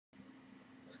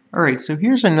Alright, so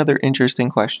here's another interesting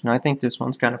question. I think this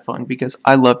one's kind of fun because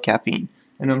I love caffeine.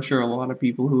 And I'm sure a lot of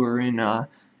people who are in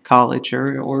college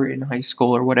or in high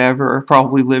school or whatever are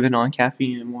probably living on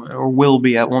caffeine or will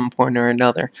be at one point or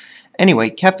another. Anyway,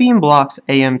 caffeine blocks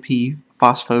AMP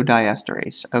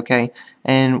phosphodiesterase, okay?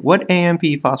 And what AMP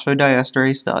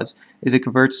phosphodiesterase does is it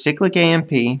converts cyclic AMP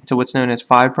to what's known as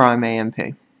 5'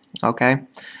 AMP, okay?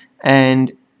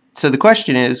 And so the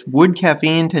question is, would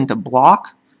caffeine tend to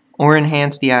block or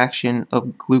enhance the action of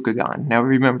glucagon? Now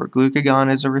remember,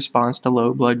 glucagon is a response to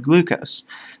low blood glucose.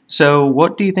 So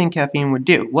what do you think caffeine would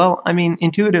do? Well, I mean,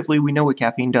 intuitively we know what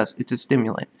caffeine does. It's a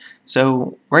stimulant.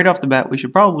 So right off the bat, we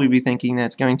should probably be thinking that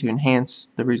it's going to enhance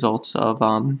the results of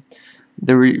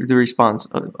the response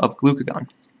of glucagon.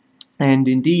 And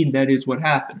indeed, that is what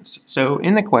happens. So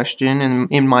in the question,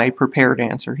 and in my prepared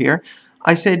answer here,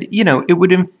 I said, you know, it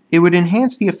would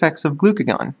enhance the effects of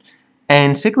glucagon,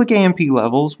 and cyclic AMP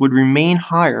levels would remain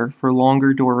higher for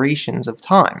longer durations of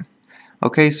time.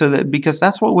 Okay, so that because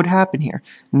that's what would happen here.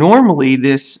 Normally,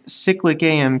 this cyclic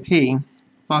AMP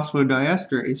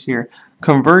phosphodiesterase here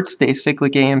converts the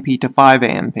cyclic AMP to 5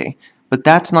 AMP, but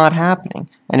that's not happening.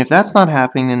 And if that's not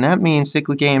happening, then that means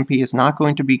cyclic AMP is not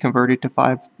going to be converted to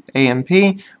 5 AMP,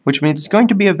 which means it's going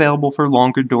to be available for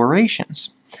longer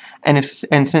durations. And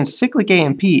since cyclic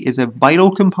AMP is a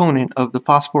vital component of the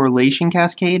phosphorylation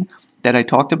cascade that I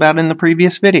talked about in the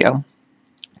previous video,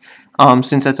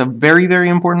 since that's a very, very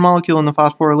important molecule in the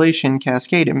phosphorylation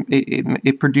cascade,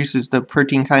 it produces the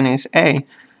protein kinase A,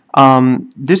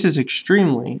 this is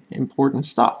extremely important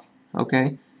stuff,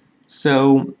 okay?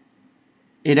 So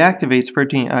it activates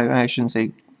protein, I shouldn't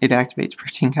say it activates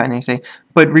protein kinase A,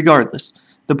 but regardless,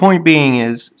 the point being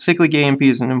is cyclic AMP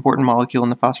is an important molecule in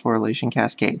the phosphorylation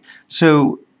cascade.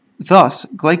 So thus,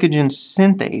 glycogen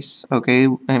synthase, okay,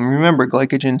 and remember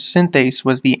glycogen synthase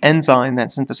was the enzyme that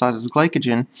synthesizes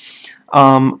glycogen,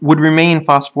 would remain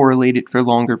phosphorylated for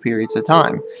longer periods of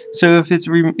time. So if it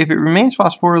remains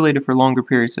phosphorylated for longer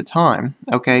periods of time,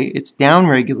 okay, it's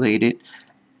downregulated.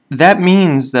 That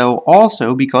means, though,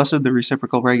 also because of the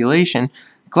reciprocal regulation,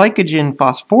 glycogen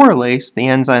phosphorylase, the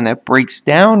enzyme that breaks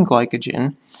down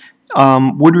glycogen,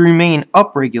 would remain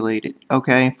upregulated,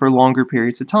 okay, for longer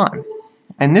periods of time.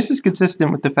 And this is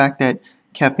consistent with the fact that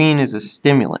caffeine is a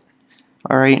stimulant,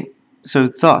 all right? So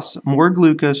thus, more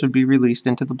glucose would be released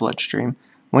into the bloodstream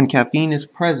when caffeine is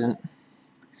present,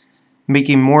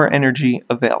 making more energy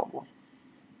available.